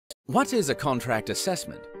What is a contract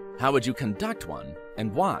assessment? How would you conduct one,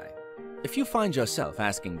 and why? If you find yourself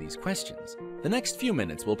asking these questions, the next few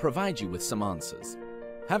minutes will provide you with some answers.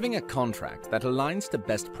 Having a contract that aligns to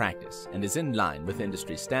best practice and is in line with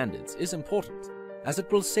industry standards is important, as it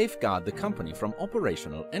will safeguard the company from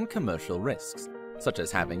operational and commercial risks, such as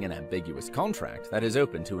having an ambiguous contract that is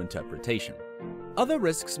open to interpretation. Other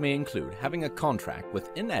risks may include having a contract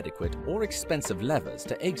with inadequate or expensive levers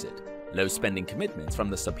to exit, low spending commitments from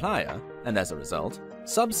the supplier, and as a result,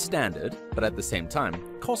 substandard, but at the same time,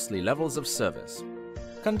 costly levels of service.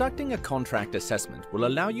 Conducting a contract assessment will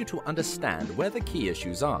allow you to understand where the key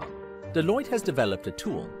issues are. Deloitte has developed a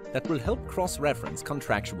tool that will help cross-reference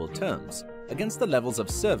contractual terms against the levels of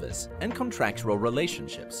service and contractual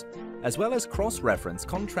relationships, as well as cross-reference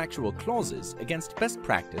contractual clauses against best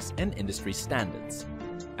practice and industry standards.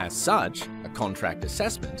 As such, a contract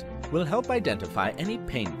assessment will help identify any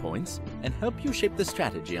pain points and help you shape the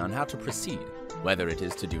strategy on how to proceed, whether it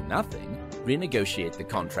is to do nothing, renegotiate the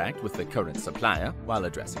contract with the current supplier while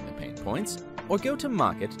addressing the pain points, or go to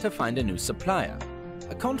market to find a new supplier.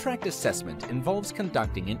 A contract assessment involves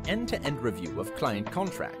conducting an end-to-end review of client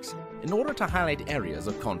contracts in order to highlight areas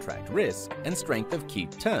of contract risk and strength of key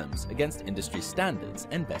terms against industry standards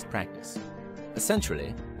and best practice.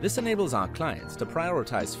 Essentially, this enables our clients to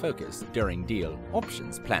prioritize focus during deal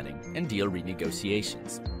options planning and deal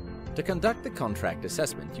renegotiations. To conduct the contract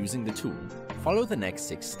assessment using the tool, follow the next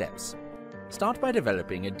 6 steps. Start by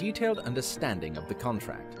developing a detailed understanding of the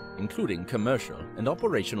contract, including commercial and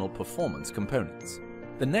operational performance components.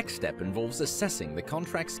 The next step involves assessing the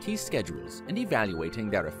contract's key schedules and evaluating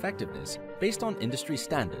their effectiveness based on industry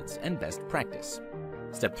standards and best practice.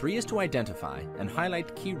 Step 3 is to identify and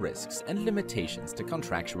highlight key risks and limitations to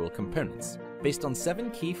contractual components based on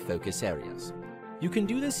 7 key focus areas. You can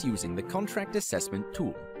do this using the contract assessment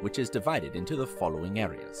tool, which is divided into the following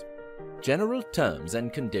areas. General terms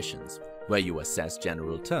and conditions, where you assess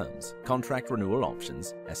general terms, contract renewal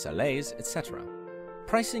options, SLAs, etc.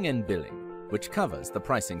 Pricing and billing, which covers the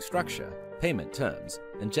pricing structure, payment terms,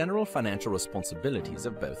 and general financial responsibilities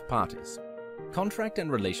of both parties. Contract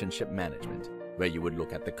and relationship management, where you would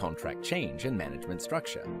look at the contract change and management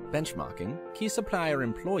structure, benchmarking, key supplier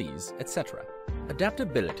employees, etc.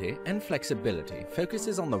 Adaptability and flexibility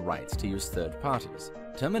focuses on the rights to use third parties,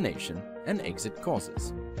 termination, and exit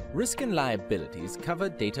causes. Risk and liabilities cover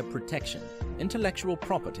data protection, intellectual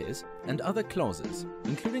properties, and other clauses,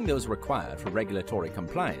 including those required for regulatory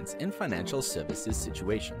compliance in financial services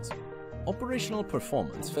situations. Operational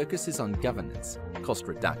performance focuses on governance, cost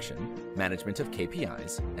reduction, management of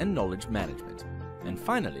KPIs, and knowledge management. And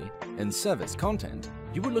finally, in service content,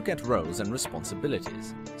 you will look at roles and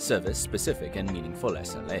responsibilities, service-specific and meaningful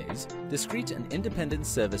SLAs, discrete and independent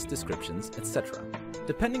service descriptions, etc.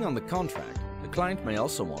 Depending on the contract, the client may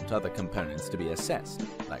also want other components to be assessed,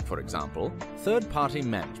 like for example, third-party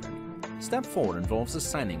management. Step 4 involves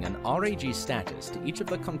assigning an RAG status to each of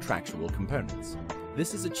the contractual components.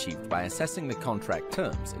 This is achieved by assessing the contract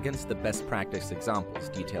terms against the best practice examples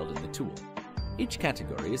detailed in the tool. Each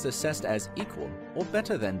category is assessed as equal or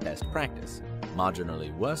better than best practice,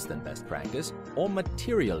 marginally worse than best practice, or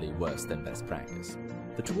materially worse than best practice.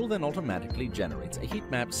 The tool then automatically generates a heat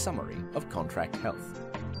map summary of contract health.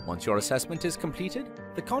 Once your assessment is completed,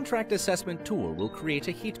 the contract assessment tool will create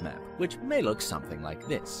a heat map, which may look something like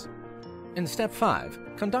this. In Step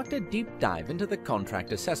 5, conduct a deep dive into the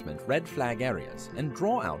contract assessment red flag areas and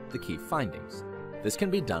draw out the key findings. This can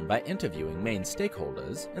be done by interviewing main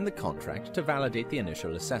stakeholders in the contract to validate the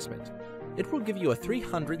initial assessment. It will give you a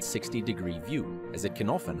 360-degree view, as it can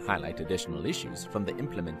often highlight additional issues from the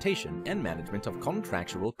implementation and management of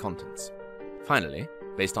contractual contents. Finally,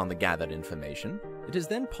 based on the gathered information, it is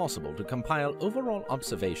then possible to compile overall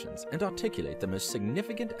observations and articulate the most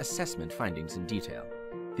significant assessment findings in detail.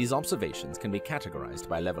 These observations can be categorized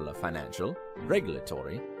by level of financial,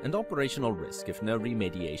 regulatory, and operational risk if no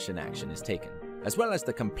remediation action is taken, as well as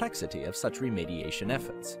the complexity of such remediation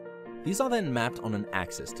efforts. These are then mapped on an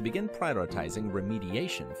axis to begin prioritizing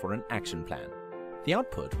remediation for an action plan. The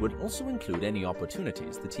output would also include any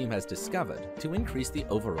opportunities the team has discovered to increase the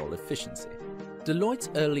overall efficiency. Deloitte's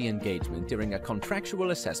early engagement during a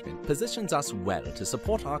contractual assessment positions us well to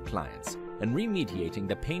support our clients in remediating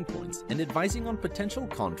the pain points and advising on potential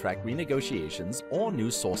contract renegotiations or new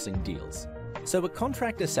sourcing deals. So a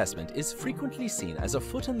contract assessment is frequently seen as a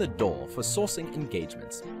foot in the door for sourcing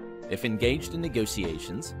engagements. If engaged in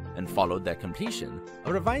negotiations and followed their completion,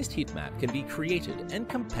 a revised heat map can be created and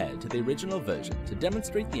compared to the original version to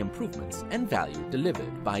demonstrate the improvements and value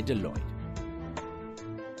delivered by Deloitte.